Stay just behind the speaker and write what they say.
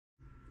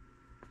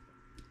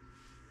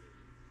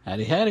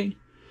Howdy, howdy.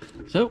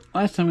 So,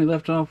 last time we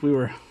left off, we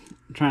were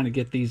trying to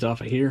get these off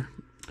of here.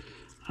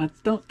 I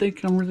don't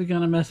think I'm really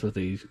going to mess with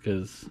these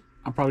because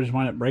I'll probably just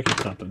wind up breaking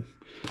something.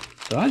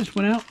 So I just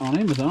went out on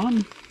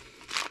Amazon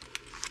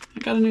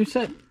and got a new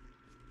set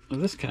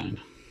of this kind.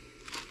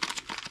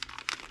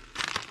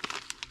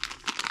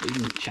 Made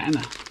in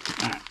China.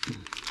 Alright.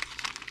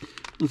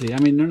 Let's see, I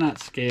mean, they're not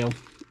scale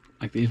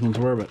like these ones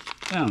were, but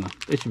I don't know.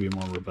 They should be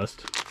more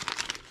robust.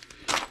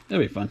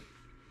 That'll be fun.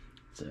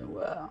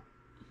 So,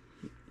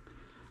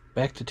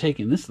 back to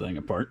taking this thing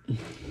apart.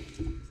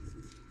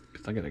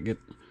 Because I gotta get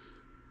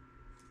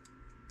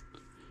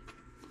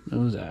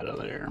those out of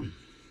there.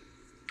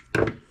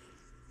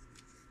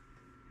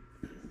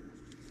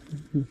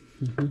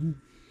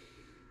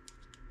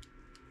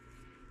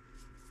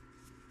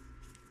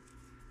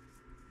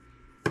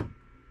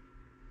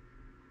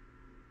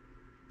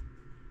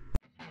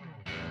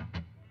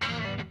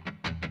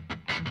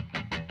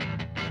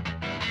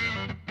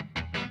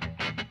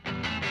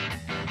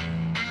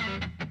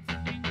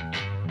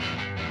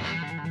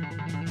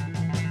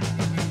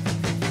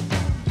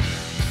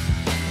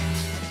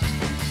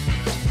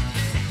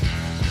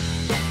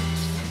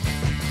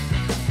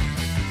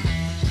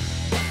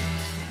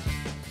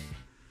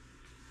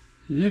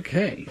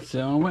 Okay,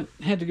 so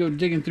I had to go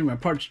digging through my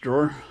parts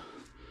drawer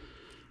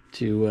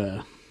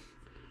to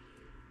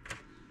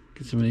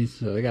get some of these.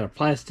 So I got a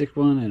plastic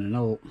one and an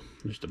old,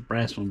 just a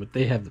brass one, but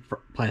they have the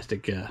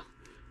plastic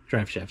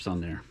drive shafts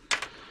on there.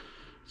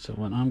 So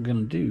what I'm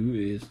gonna do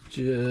is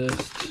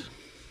just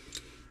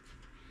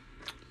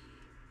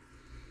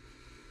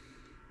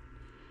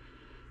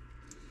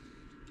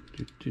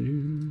these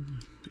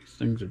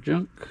things are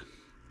junk.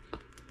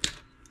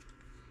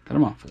 Cut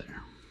them off of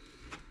there.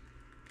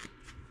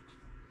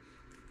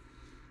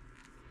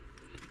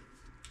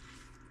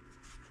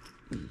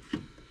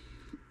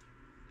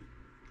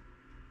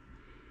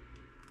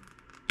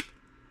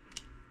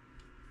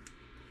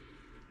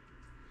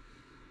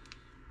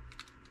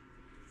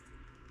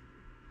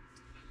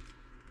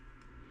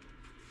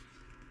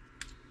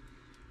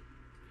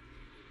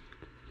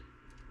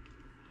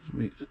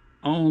 We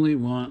only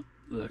want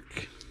the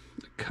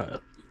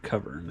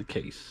cover in the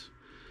case.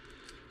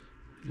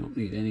 You don't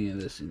need any of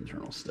this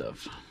internal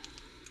stuff.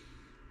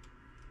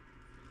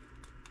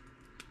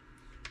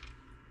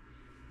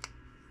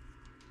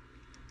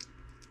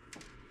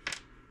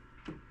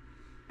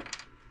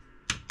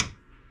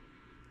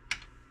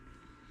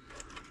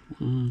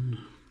 One.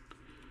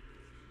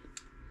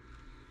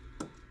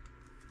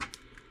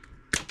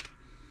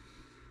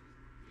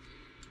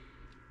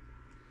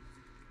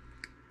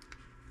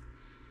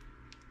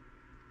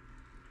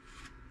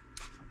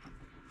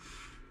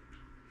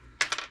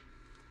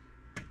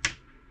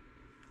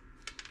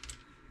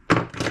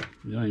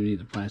 You don't even need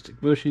the plastic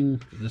bushing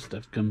because this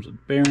stuff comes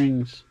with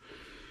bearings.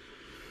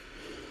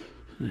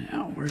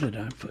 Now, where did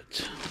I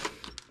put?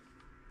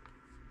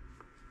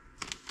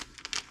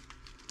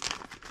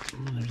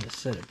 Well, there's a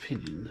set of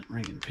pinion,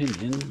 ring and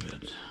pinion,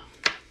 but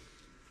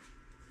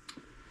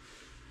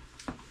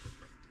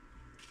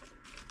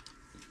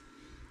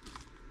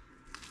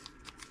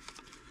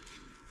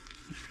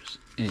there's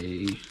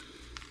a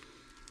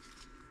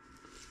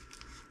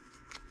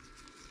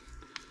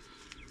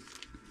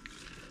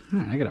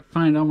Alright, I gotta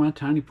find all my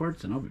tiny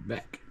parts and I'll be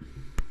back.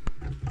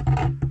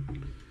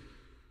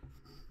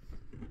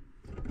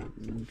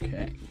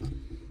 Okay.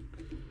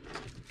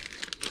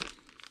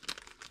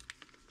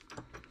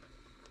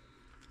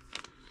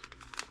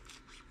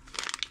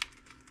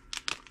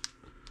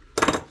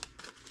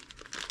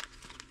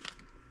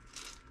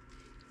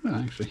 Well,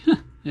 actually,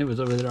 it was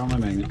over there on my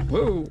magnet.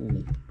 Whoa!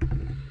 I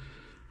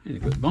need to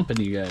quit bumping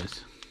you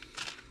guys.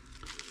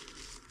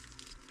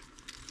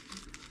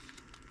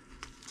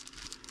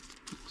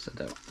 Set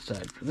that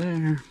aside for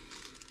there.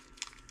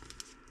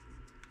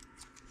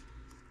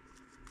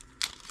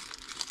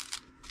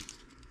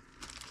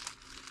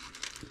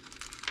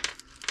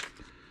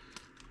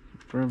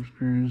 Probe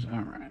screws.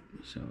 Alright,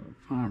 so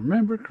if I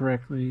remember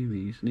correctly,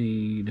 these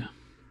need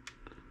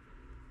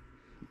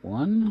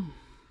one.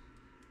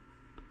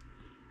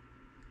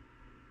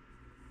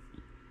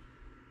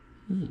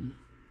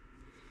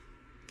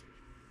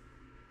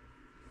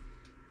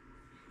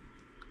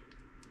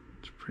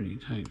 It's a pretty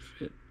tight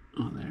fit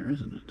on there,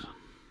 isn't it?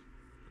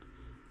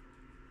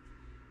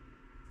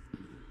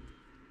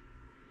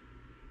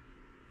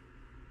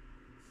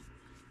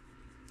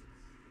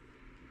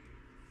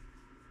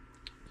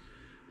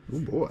 Oh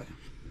boy.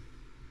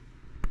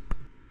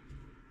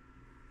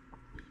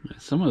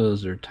 Some of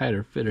those are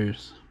tighter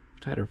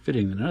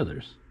fitting than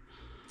others.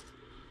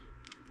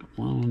 Got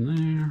one on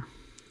there.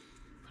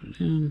 Put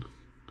it in.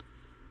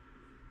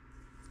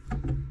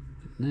 And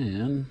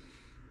then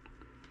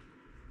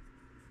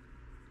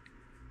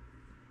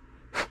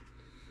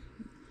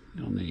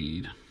you'll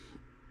need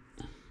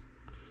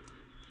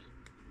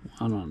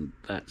one on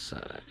that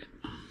side.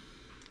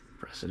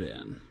 Press it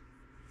in.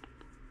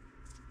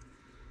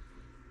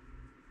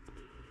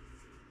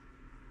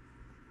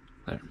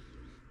 There.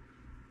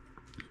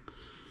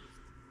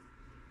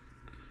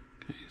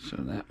 Okay, so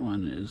that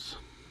one is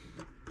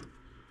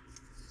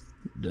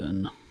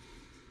done.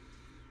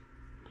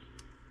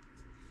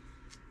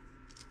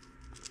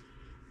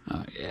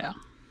 Oh yeah.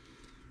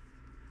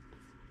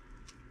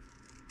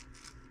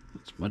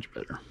 That's much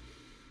better.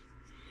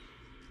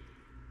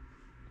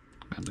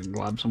 I have to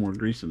glob some more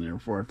grease in there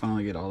before I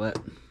finally get all that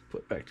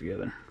put back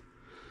together.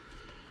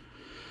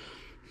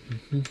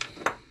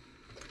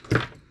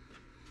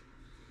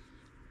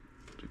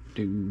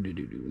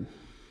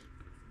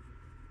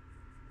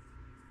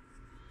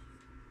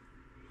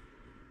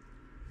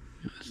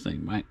 This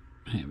thing might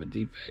have a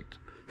defect.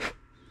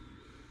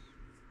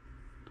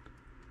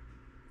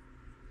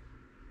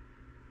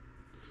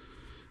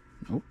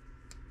 Nope,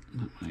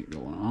 that might go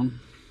on.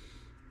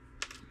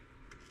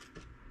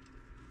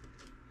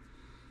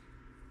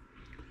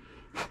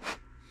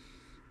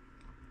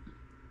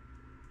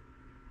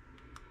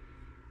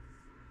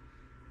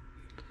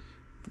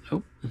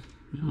 Nope.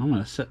 I'm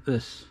going to set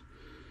this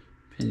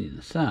pinion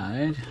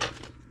aside.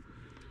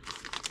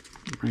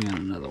 Bring out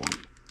another one.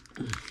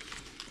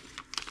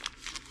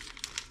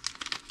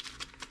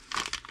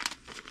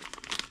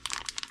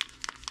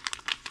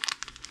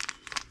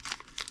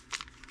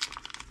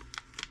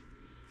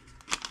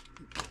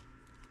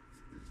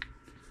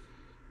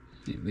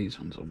 See if these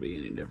ones will be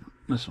any different.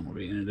 This one will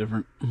be any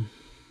different.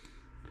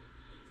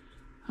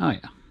 Oh yeah,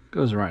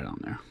 goes right on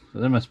there. So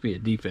there must be a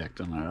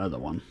defect on that other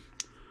one.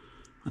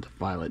 I'll have to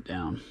file it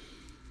down.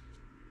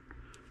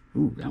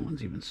 Ooh, that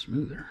one's even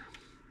smoother.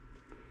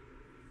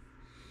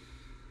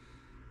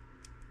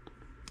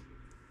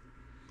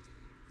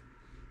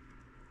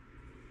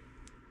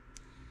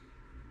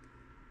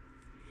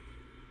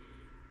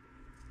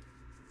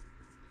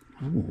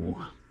 Ooh.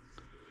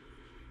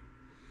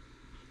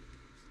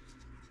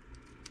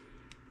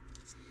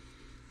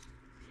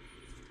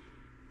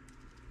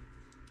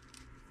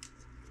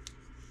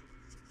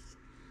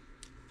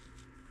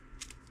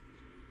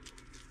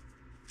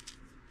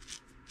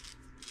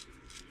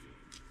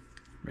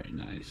 Very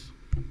nice.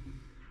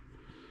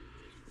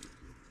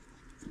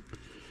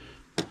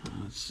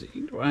 Let's see,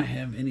 do I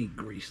have any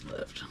grease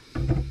left?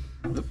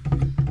 Oop.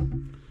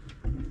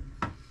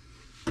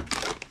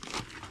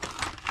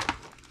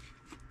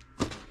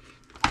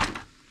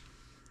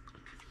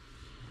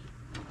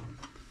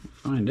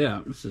 Find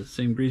out. This is the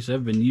same grease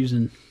I've been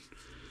using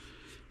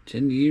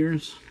 10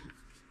 years.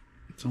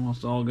 It's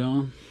almost all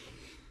gone.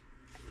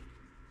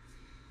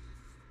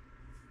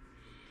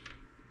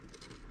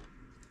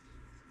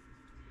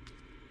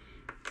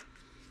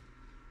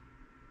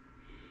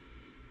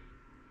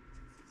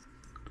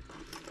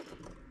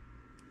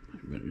 I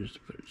better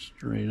just put it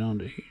straight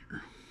onto here.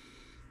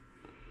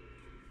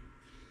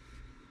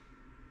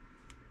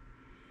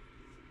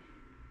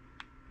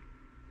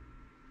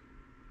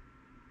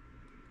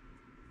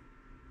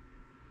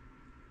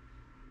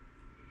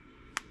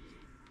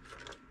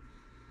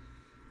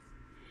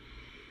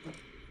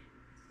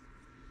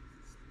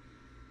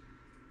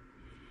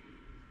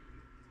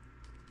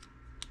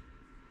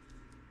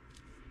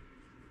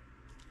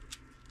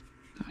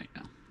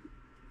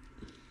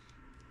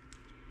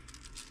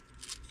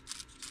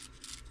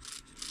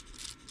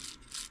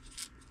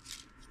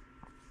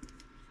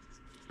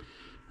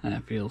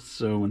 That feels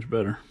so much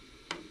better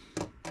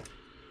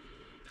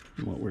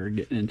than what we were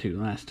getting into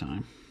last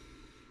time.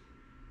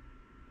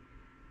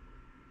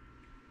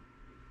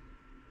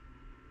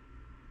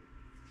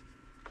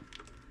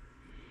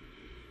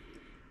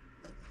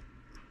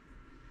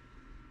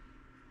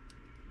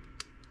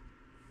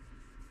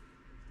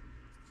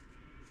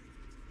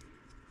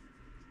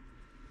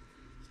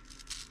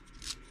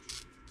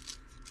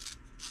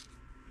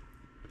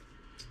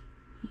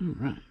 All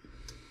right.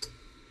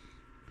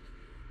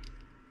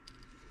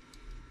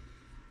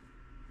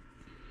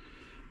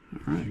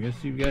 Alright, I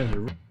guess you guys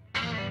are...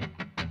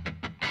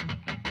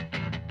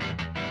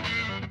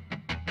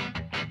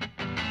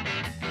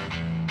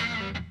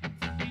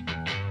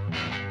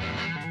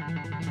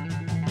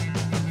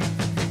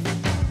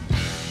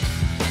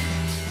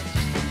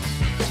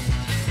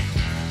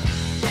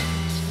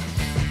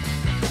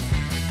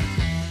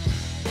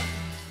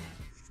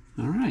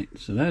 Alright,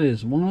 so that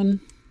is one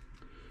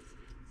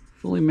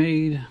fully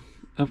made,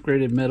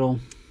 upgraded metal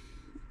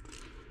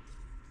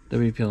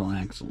WPL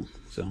axle.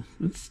 So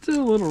it's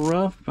still a little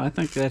rough, but I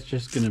think that's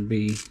just going to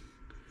be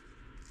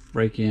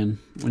break in.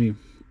 When you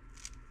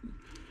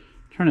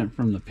turn it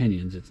from the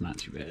pinions, it's not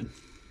too bad.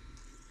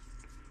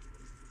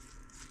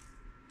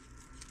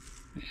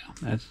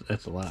 Yeah,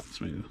 that's a lot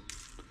smooth.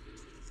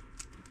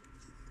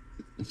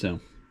 So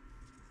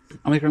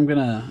I think I'm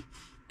gonna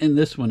end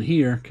this one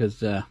here because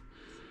that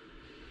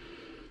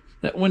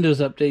Windows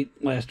update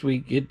last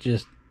week,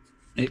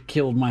 it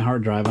killed my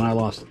hard drive and I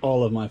lost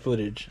all of my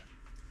footage.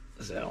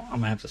 So I'm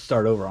gonna have to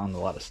start over on a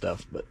lot of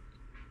stuff, but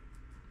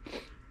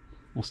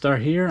we'll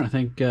start here. I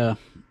think so.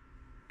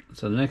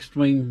 The next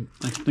thing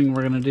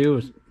we're gonna do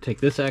is take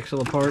this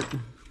axle apart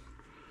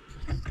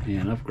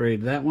and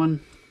upgrade that one,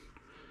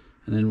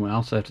 and then we'll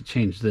also have to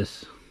change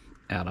this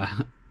out.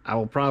 I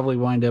will probably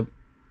wind up.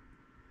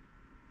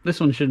 This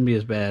one shouldn't be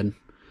as bad,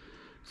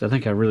 so I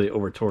think I really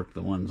over torqued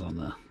the ones on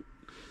the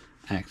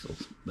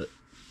axles, but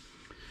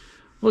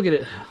we'll get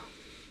it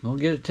we'll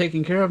get it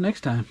taken care of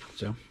next time.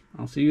 So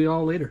I'll see you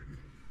all later.